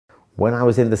When I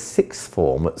was in the sixth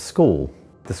form at school,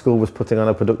 the school was putting on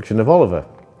a production of Oliver,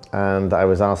 and I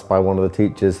was asked by one of the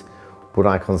teachers, would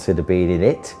I consider being in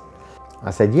it? I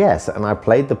said yes, and I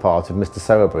played the part of Mr.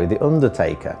 Sowerbury, the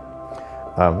undertaker.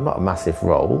 Not a massive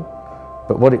role,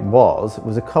 but what it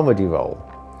was a comedy role.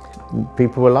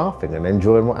 People were laughing and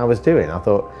enjoying what I was doing. I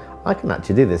thought, I can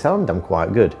actually do this, and I'm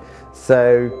quite good.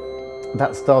 So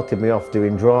that started me off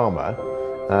doing drama.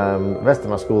 The rest of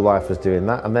my school life was doing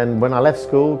that, and then when I left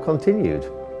school, continued.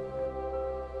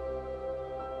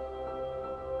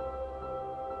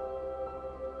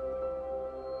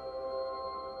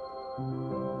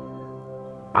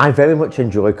 I very much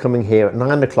enjoy coming here at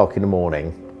 9 o'clock in the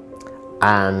morning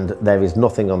and there is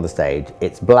nothing on the stage.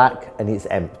 It's black and it's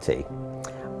empty.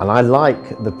 And I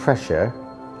like the pressure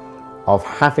of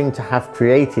having to have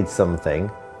created something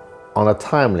on a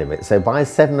time limit. So by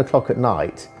 7 o'clock at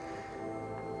night,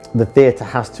 the theatre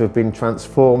has to have been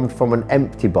transformed from an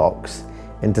empty box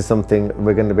into something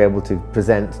we're going to be able to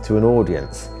present to an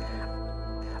audience.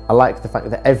 I like the fact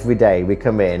that every day we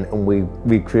come in and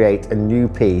we create a new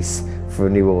piece for a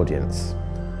new audience.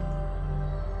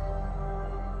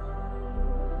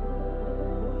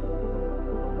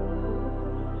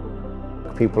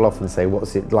 People often say,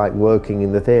 what's it like working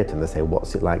in the theatre? And they say,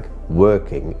 what's it like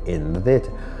working in the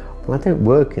theatre? Well, I don't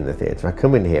work in the theatre. I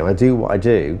come in here, I do what I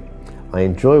do, I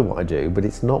enjoy what I do, but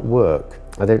it's not work.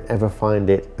 I don't ever find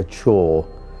it a chore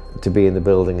to be in the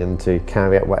building and to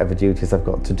carry out whatever duties I've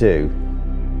got to do.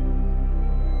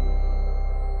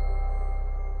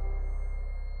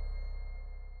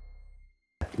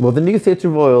 Well, the new Theatre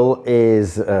Royal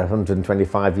is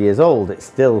 125 years old. It's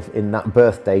still in that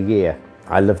birthday year.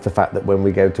 I love the fact that when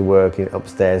we go to work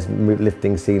upstairs,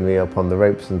 lifting scenery up on the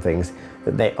ropes and things,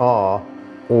 that they are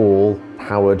all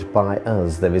powered by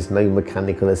us. There is no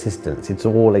mechanical assistance. It's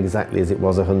all exactly as it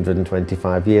was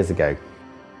 125 years ago.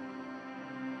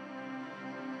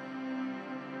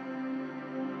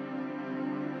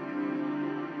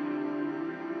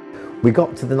 We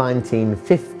got to the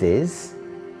 1950s.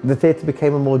 The theatre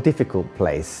became a more difficult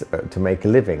place to make a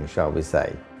living, shall we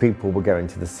say. People were going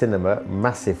to the cinema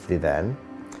massively then,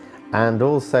 and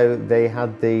also they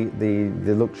had the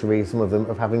luxury, some of them,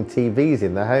 of having TVs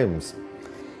in their homes.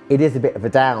 It is a bit of a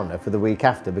downer for the week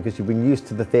after because you've been used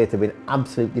to the theatre being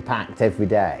absolutely packed every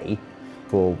day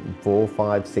for 4,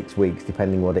 5, 6 weeks,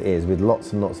 depending what it is, with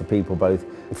lots and lots of people both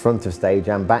front of stage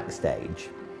and backstage.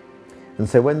 And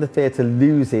so when the theatre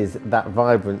loses that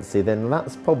vibrancy, then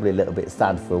that's probably a little bit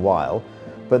sad for a while.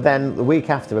 But then the week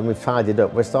after, when we've tidied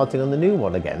up, we're starting on the new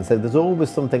one again. So there's always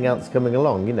something else coming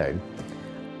along, you know.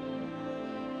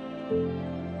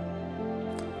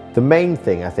 The main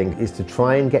thing, I think, is to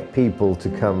try and get people to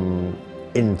come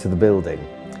into the building.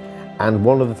 And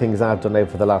one of the things I've done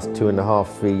over the last 2.5,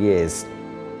 3 years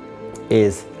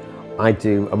is I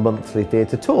do a monthly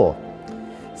theatre tour.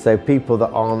 So people that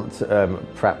aren't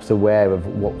perhaps aware of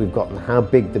what we've got and how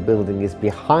big the building is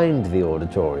behind the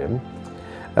auditorium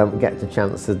get the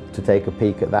chance to take a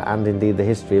peek at that, and indeed the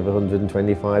history of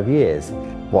 125 years.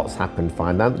 What's happened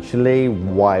financially,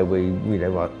 why we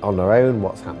on our own,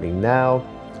 what's happening now.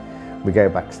 We go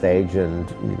backstage and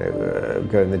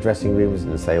go in the dressing rooms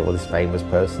and say, well, this famous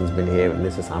person's been here and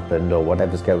this has happened, or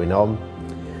whatever's going on.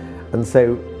 And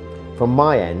so from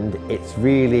my end, it's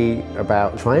really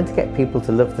about trying to get people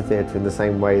to love the theatre in the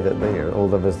same way that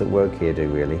all of us that work here do,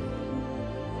 really.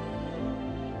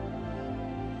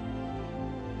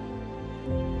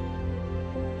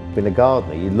 Being a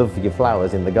gardener, you love your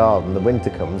flowers in the garden. The winter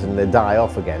comes and they die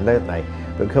off again, don't they?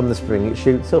 But come the spring, it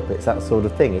shoots up. It's that sort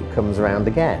of thing. It comes around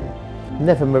again.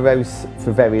 Never morose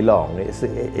for very long.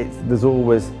 There's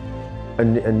always a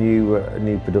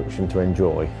new production to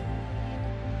enjoy.